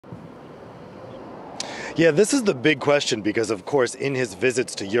Yeah, this is the big question because, of course, in his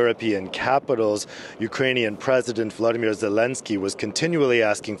visits to European capitals, Ukrainian President Vladimir Zelensky was continually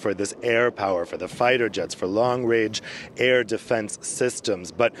asking for this air power, for the fighter jets, for long-range air defense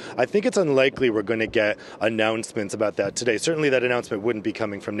systems. But I think it's unlikely we're going to get announcements about that today. Certainly that announcement wouldn't be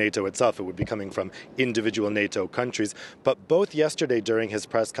coming from NATO itself. It would be coming from individual NATO countries. But both yesterday during his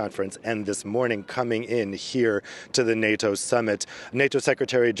press conference and this morning coming in here to the NATO summit, NATO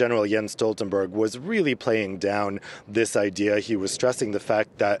Secretary General Jens Stoltenberg was really playing down this idea. He was stressing the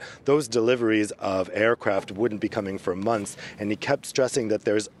fact that those deliveries of aircraft wouldn't be coming for months, and he kept stressing that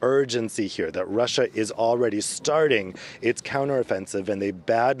there's urgency here, that Russia is already starting its counteroffensive and they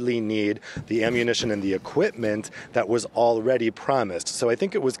badly need the ammunition and the equipment that was already promised. So I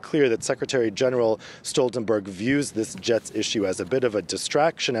think it was clear that Secretary General Stoltenberg views this jets issue as a bit of a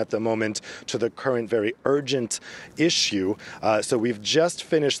distraction at the moment to the current very urgent issue. So we've just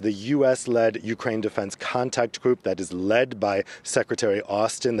finished the U.S.-led Ukraine Defense Contact Group that is led by Secretary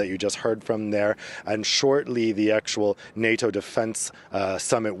Austin that you just heard from there. And shortly, the actual NATO Defense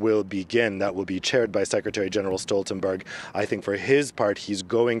Summit will begin. That will be chaired by Secretary General Stoltenberg. I think for his part, he's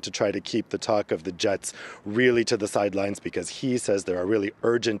going to try to keep the talk of the jets really to the sidelines because he says there are really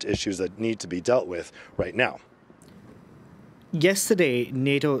urgent issues that need to be dealt with right now. Yesterday,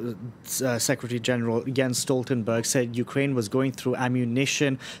 NATO Secretary General Jens Stoltenberg said Ukraine was going through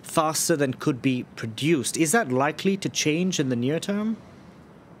ammunition faster than could be produced. Is that likely to change in the near term?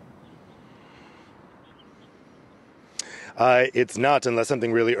 It's not unless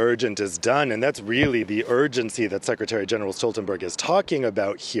something really urgent is done, and that's really the urgency that Secretary General Stoltenberg is talking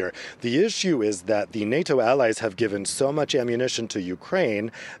about here. The issue is that the NATO allies have given so much ammunition to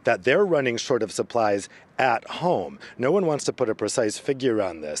Ukraine that they're running short of supplies at home. No one wants to put a precise figure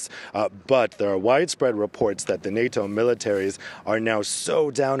on this, but there are widespread reports that the NATO militaries are now so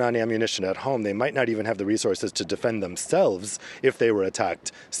down on ammunition at home they might not even have the resources to defend themselves if they were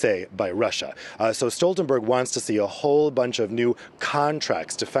attacked, say, by Russia. So Stoltenberg wants to see a whole bunch of new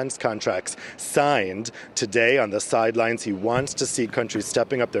contracts, defense contracts, signed today on the sidelines. He wants to see countries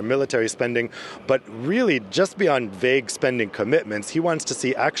stepping up their military spending, but really just beyond vague spending commitments, he wants to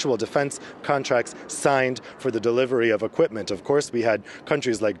see actual defense contracts signed for the delivery of equipment. Of course, we had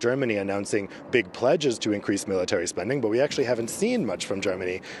countries like Germany announcing big pledges to increase military spending, but we actually haven't seen much from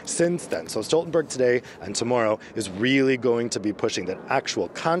Germany since then. So Stoltenberg today and tomorrow is really going to be pushing that actual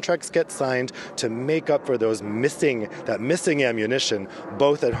contracts get signed to make up for those missing ammunition,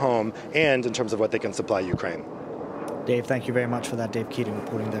 both at home and in terms of what they can supply Ukraine. Dave, thank you very much for that. Dave Keating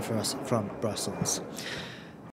reporting there for us from Brussels.